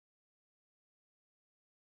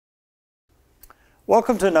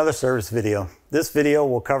Welcome to another service video. This video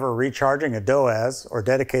will cover recharging a DOAS or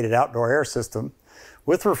dedicated outdoor air system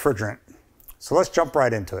with refrigerant. So let's jump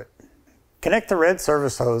right into it. Connect the red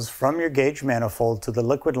service hose from your gauge manifold to the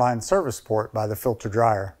liquid line service port by the filter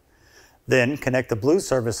dryer. Then connect the blue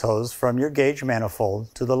service hose from your gauge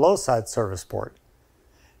manifold to the low side service port.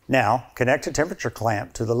 Now connect a temperature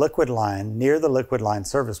clamp to the liquid line near the liquid line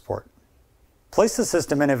service port. Place the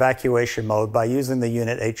system in evacuation mode by using the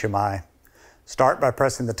unit HMI. Start by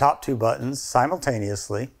pressing the top two buttons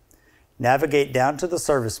simultaneously, navigate down to the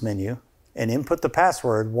service menu, and input the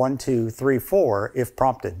password 1234 if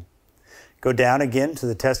prompted. Go down again to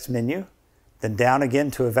the test menu, then down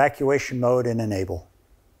again to evacuation mode and enable.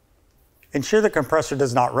 Ensure the compressor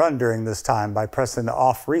does not run during this time by pressing the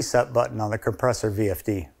off reset button on the compressor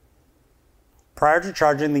VFD. Prior to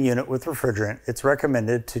charging the unit with refrigerant, it's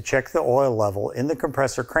recommended to check the oil level in the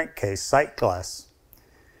compressor crankcase sight glass.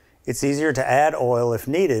 It's easier to add oil if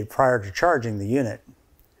needed prior to charging the unit.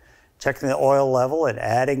 Checking the oil level and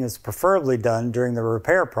adding is preferably done during the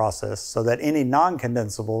repair process so that any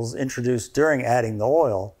non-condensables introduced during adding the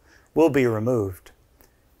oil will be removed.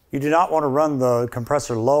 You do not want to run the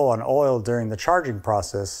compressor low on oil during the charging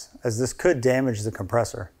process, as this could damage the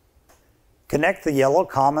compressor. Connect the yellow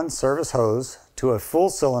common service hose to a full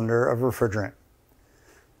cylinder of refrigerant.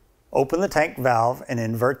 Open the tank valve and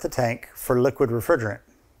invert the tank for liquid refrigerant.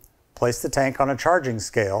 Place the tank on a charging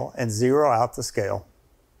scale and zero out the scale.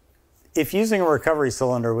 If using a recovery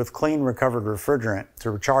cylinder with clean recovered refrigerant to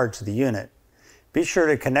recharge the unit, be sure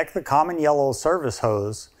to connect the common yellow service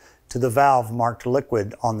hose to the valve marked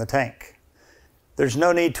liquid on the tank. There's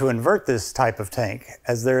no need to invert this type of tank,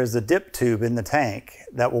 as there is a dip tube in the tank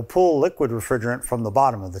that will pull liquid refrigerant from the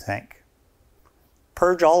bottom of the tank.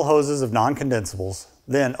 Purge all hoses of non-condensables,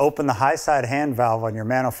 then open the high side hand valve on your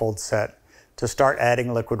manifold set to start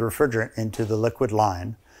adding liquid refrigerant into the liquid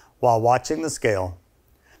line while watching the scale.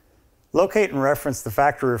 Locate and reference the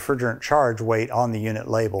factory refrigerant charge weight on the unit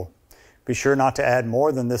label. Be sure not to add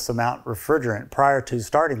more than this amount of refrigerant prior to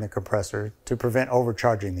starting the compressor to prevent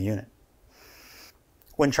overcharging the unit.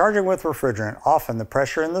 When charging with refrigerant, often the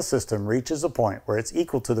pressure in the system reaches a point where it's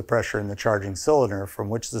equal to the pressure in the charging cylinder from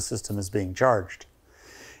which the system is being charged.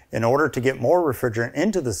 In order to get more refrigerant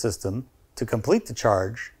into the system to complete the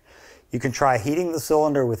charge, you can try heating the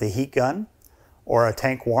cylinder with a heat gun or a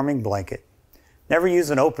tank warming blanket. Never use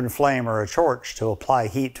an open flame or a torch to apply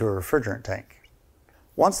heat to a refrigerant tank.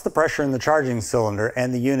 Once the pressure in the charging cylinder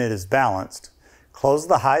and the unit is balanced, close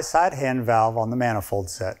the high side hand valve on the manifold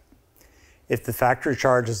set. If the factory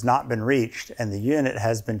charge has not been reached and the unit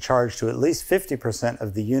has been charged to at least 50%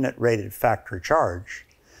 of the unit rated factory charge,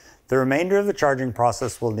 the remainder of the charging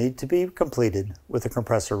process will need to be completed with the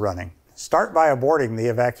compressor running. Start by aborting the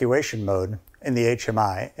evacuation mode in the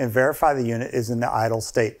HMI and verify the unit is in the idle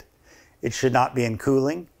state. It should not be in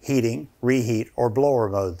cooling, heating, reheat, or blower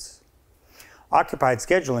modes. Occupied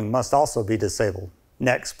scheduling must also be disabled.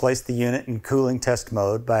 Next, place the unit in cooling test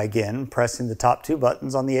mode by again pressing the top two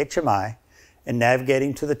buttons on the HMI and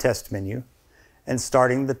navigating to the test menu and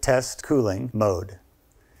starting the test cooling mode.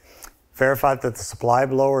 Verify that the supply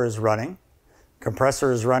blower is running.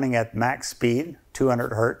 Compressor is running at max speed,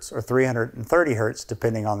 200 Hz or 330 Hz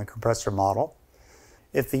depending on the compressor model.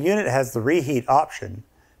 If the unit has the reheat option,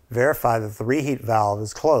 verify that the reheat valve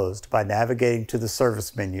is closed by navigating to the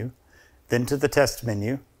service menu, then to the test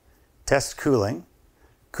menu, test cooling,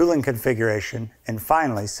 cooling configuration, and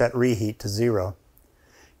finally set reheat to 0.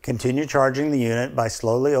 Continue charging the unit by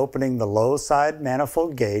slowly opening the low side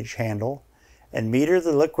manifold gauge handle and meter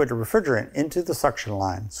the liquid refrigerant into the suction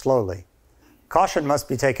line slowly. Caution must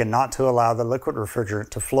be taken not to allow the liquid refrigerant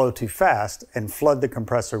to flow too fast and flood the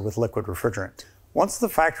compressor with liquid refrigerant. Once the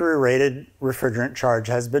factory rated refrigerant charge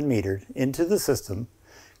has been metered into the system,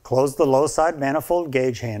 close the low side manifold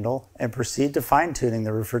gauge handle and proceed to fine-tuning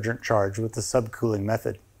the refrigerant charge with the subcooling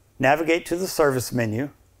method. Navigate to the service menu,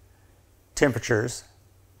 temperatures,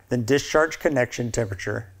 then discharge connection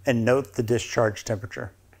temperature, and note the discharge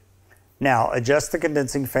temperature. Now adjust the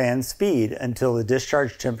condensing fan speed until the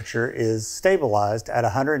discharge temperature is stabilized at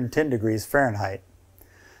 110 degrees Fahrenheit.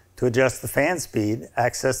 To adjust the fan speed,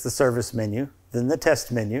 access the service menu, then the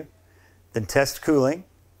test menu, then test cooling,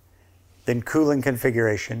 then cooling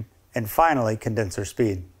configuration, and finally condenser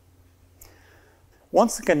speed.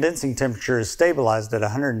 Once the condensing temperature is stabilized at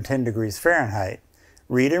 110 degrees Fahrenheit,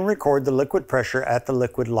 read and record the liquid pressure at the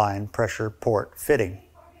liquid line pressure port fitting.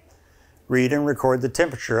 Read and record the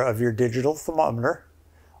temperature of your digital thermometer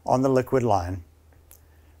on the liquid line.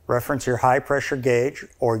 Reference your high pressure gauge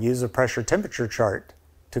or use a pressure temperature chart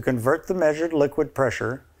to convert the measured liquid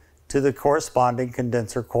pressure to the corresponding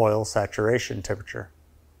condenser coil saturation temperature.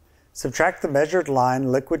 Subtract the measured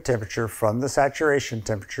line liquid temperature from the saturation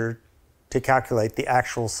temperature to calculate the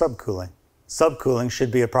actual subcooling. Subcooling should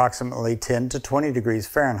be approximately 10 to 20 degrees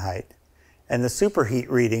Fahrenheit, and the superheat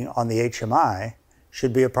reading on the HMI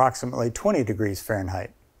should be approximately 20 degrees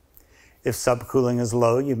Fahrenheit. If subcooling is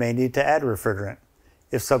low, you may need to add refrigerant.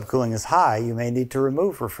 If subcooling is high, you may need to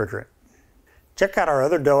remove refrigerant. Check out our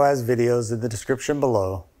other DOAS videos in the description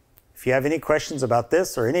below. If you have any questions about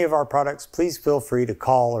this or any of our products, please feel free to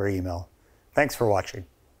call or email. Thanks for watching.